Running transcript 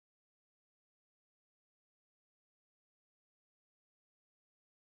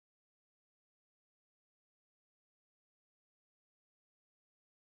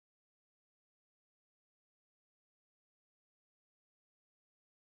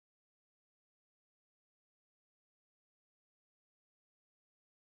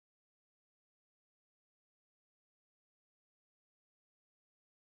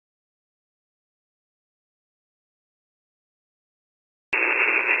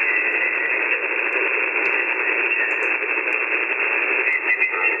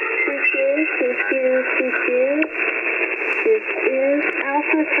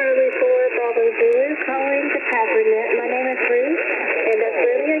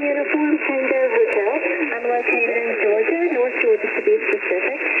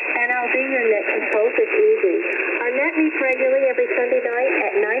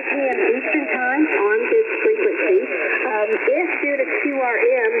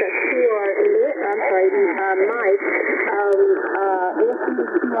mic. If you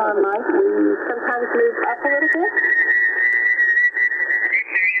see our mic, we sometimes move up a little bit.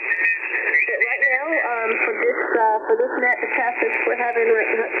 For this net, the traffic we're having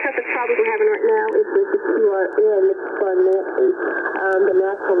traffic problems we're having right now is with the TAPRN for net and the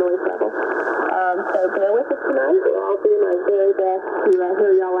natural noise level. So bear with us tonight. I'll do my very best to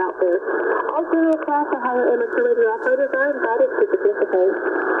hear y'all out there. All general class or higher amateur radio operators are invited to participate.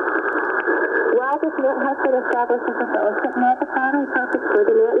 While this net has been established as a fellowship net, the primary purpose for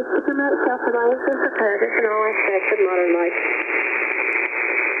the net is to promote self-reliance and preparedness in all aspects of modern life.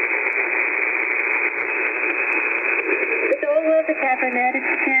 The TAPRN net is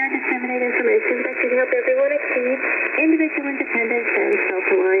to share and disseminate information that can help everyone achieve individual independence and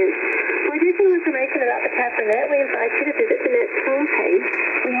self-reliance. For additional information about the TAPRN net, we invite you to visit the net's homepage.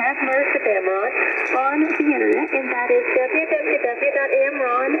 We have merged with AMRON on the internet, and that is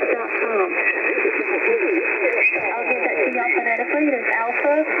www.amron.com. I'll give that to y'all phonetically. It is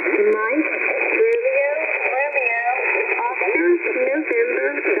Alpha, Mike, Romeo, Oscar,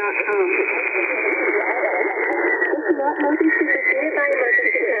 November.com. That may be superseded by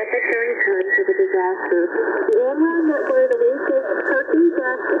emergency traffic during times of a disaster. The AMRON network releases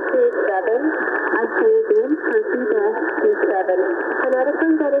Turkey-27. I say again, Turkey-27.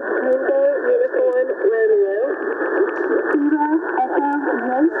 Phonetically, that is Tango Uniform Romeo. Sierra Echo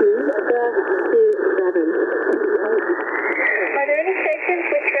Yankee -27. Are there any stations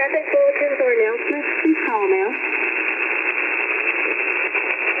with traffic bulletins or announcements? Please call now.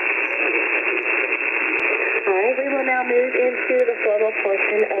 Alright, we will now move into the formal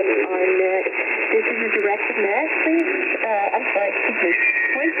portion of our net. This is a directed net. Please, excuse me.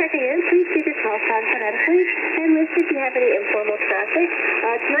 When checking in, please keep your call sign phonetically and list if you have any informal traffic.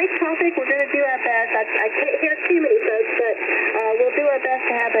 Tonight's topic, we're going to do our best. I can't hear too many folks, but we'll do our best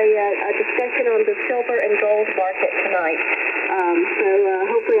to have a discussion on the silver and gold market tonight. So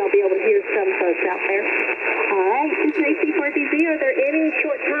hopefully I'll be able to hear some folks out there. Alright, this is AC4DZ. Are there any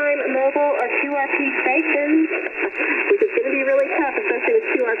short-time mobile or QRP stations? This is going to be really tough, especially with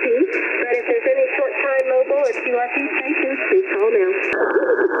QRP. But if there's any short-time mobile or QRP stations, please call now.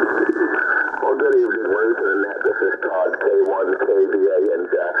 Well, good evening, Ruth and Annette. This is Todd, K1KVA in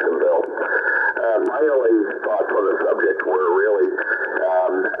Jacksonville. My only thoughts on the subject were really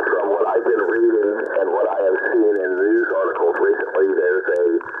from what I've been reading and what I have seen in news articles recently, there's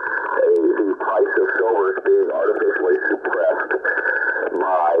the price of silver is being artificially suppressed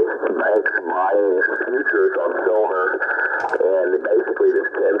by banks buying futures on silver, and basically this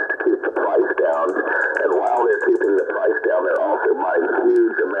tends to keep the price down. And while they're keeping the price down, they're also buying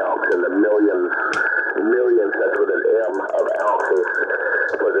huge amounts in the millions, that's with an M, of ounces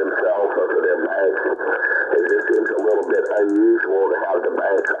for themselves or for their banks. It just seems a little bit unusual to have the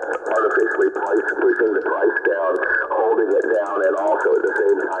bank artificially pushing the price down, holding it down, and also at the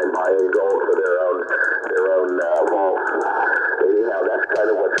same time buying gold for their own vaults. Anyhow, that's kind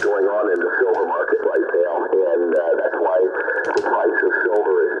of what's going on in the silver market right now, and that's why the price of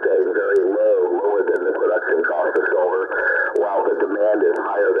silver is staying very lower than the production cost of silver, while the demand is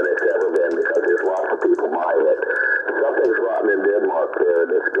higher than it's ever been because there's lots of people buying it. Something's rotten in Denmark there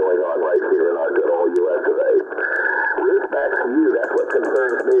that's going on right here in our good old US of A. Ruth, back to you. That's what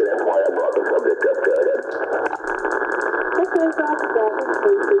concerns me. That's why I brought the subject up. Go ahead. Okay,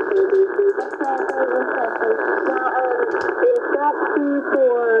 that's very interesting. Now, is that true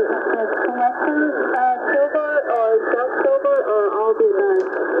for collectors silver or junk silver or all the above?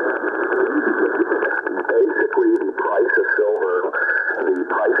 Basically, the price of silver, the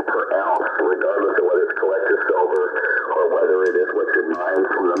price per ounce, regardless of whether it's collector silver or whether it is what you're buying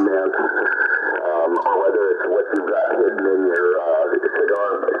from the mint, or whether it's what you've got hidden in your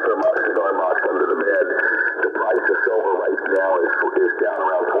cigar box under the bed, the price of silver right now is down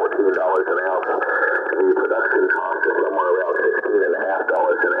around $14 an ounce. The production cost is somewhere around $16.50 an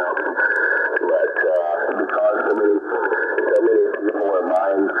ounce. But because so many people are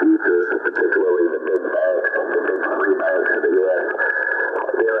buying futures, particularly the big banks, the big three banks of the U.S.,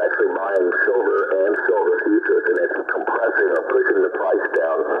 they're actually buying silver and silver futures, and it's compressing or pushing the price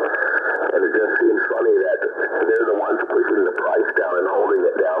down. And it just seems funny that they're the ones pushing the price down and holding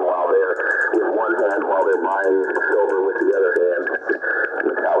it down while they're with one hand while they're buying silver with the other hand,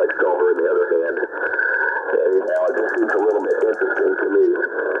 metallic silver in the other hand. Anyhow, it just seems a little bit interesting to me.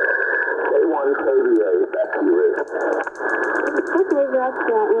 K1KVA, back to you, Ruth. Okay, that's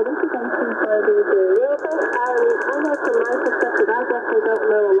this is AC4DZ. I know from my perspective, I definitely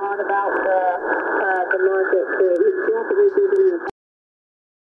don't know a lot about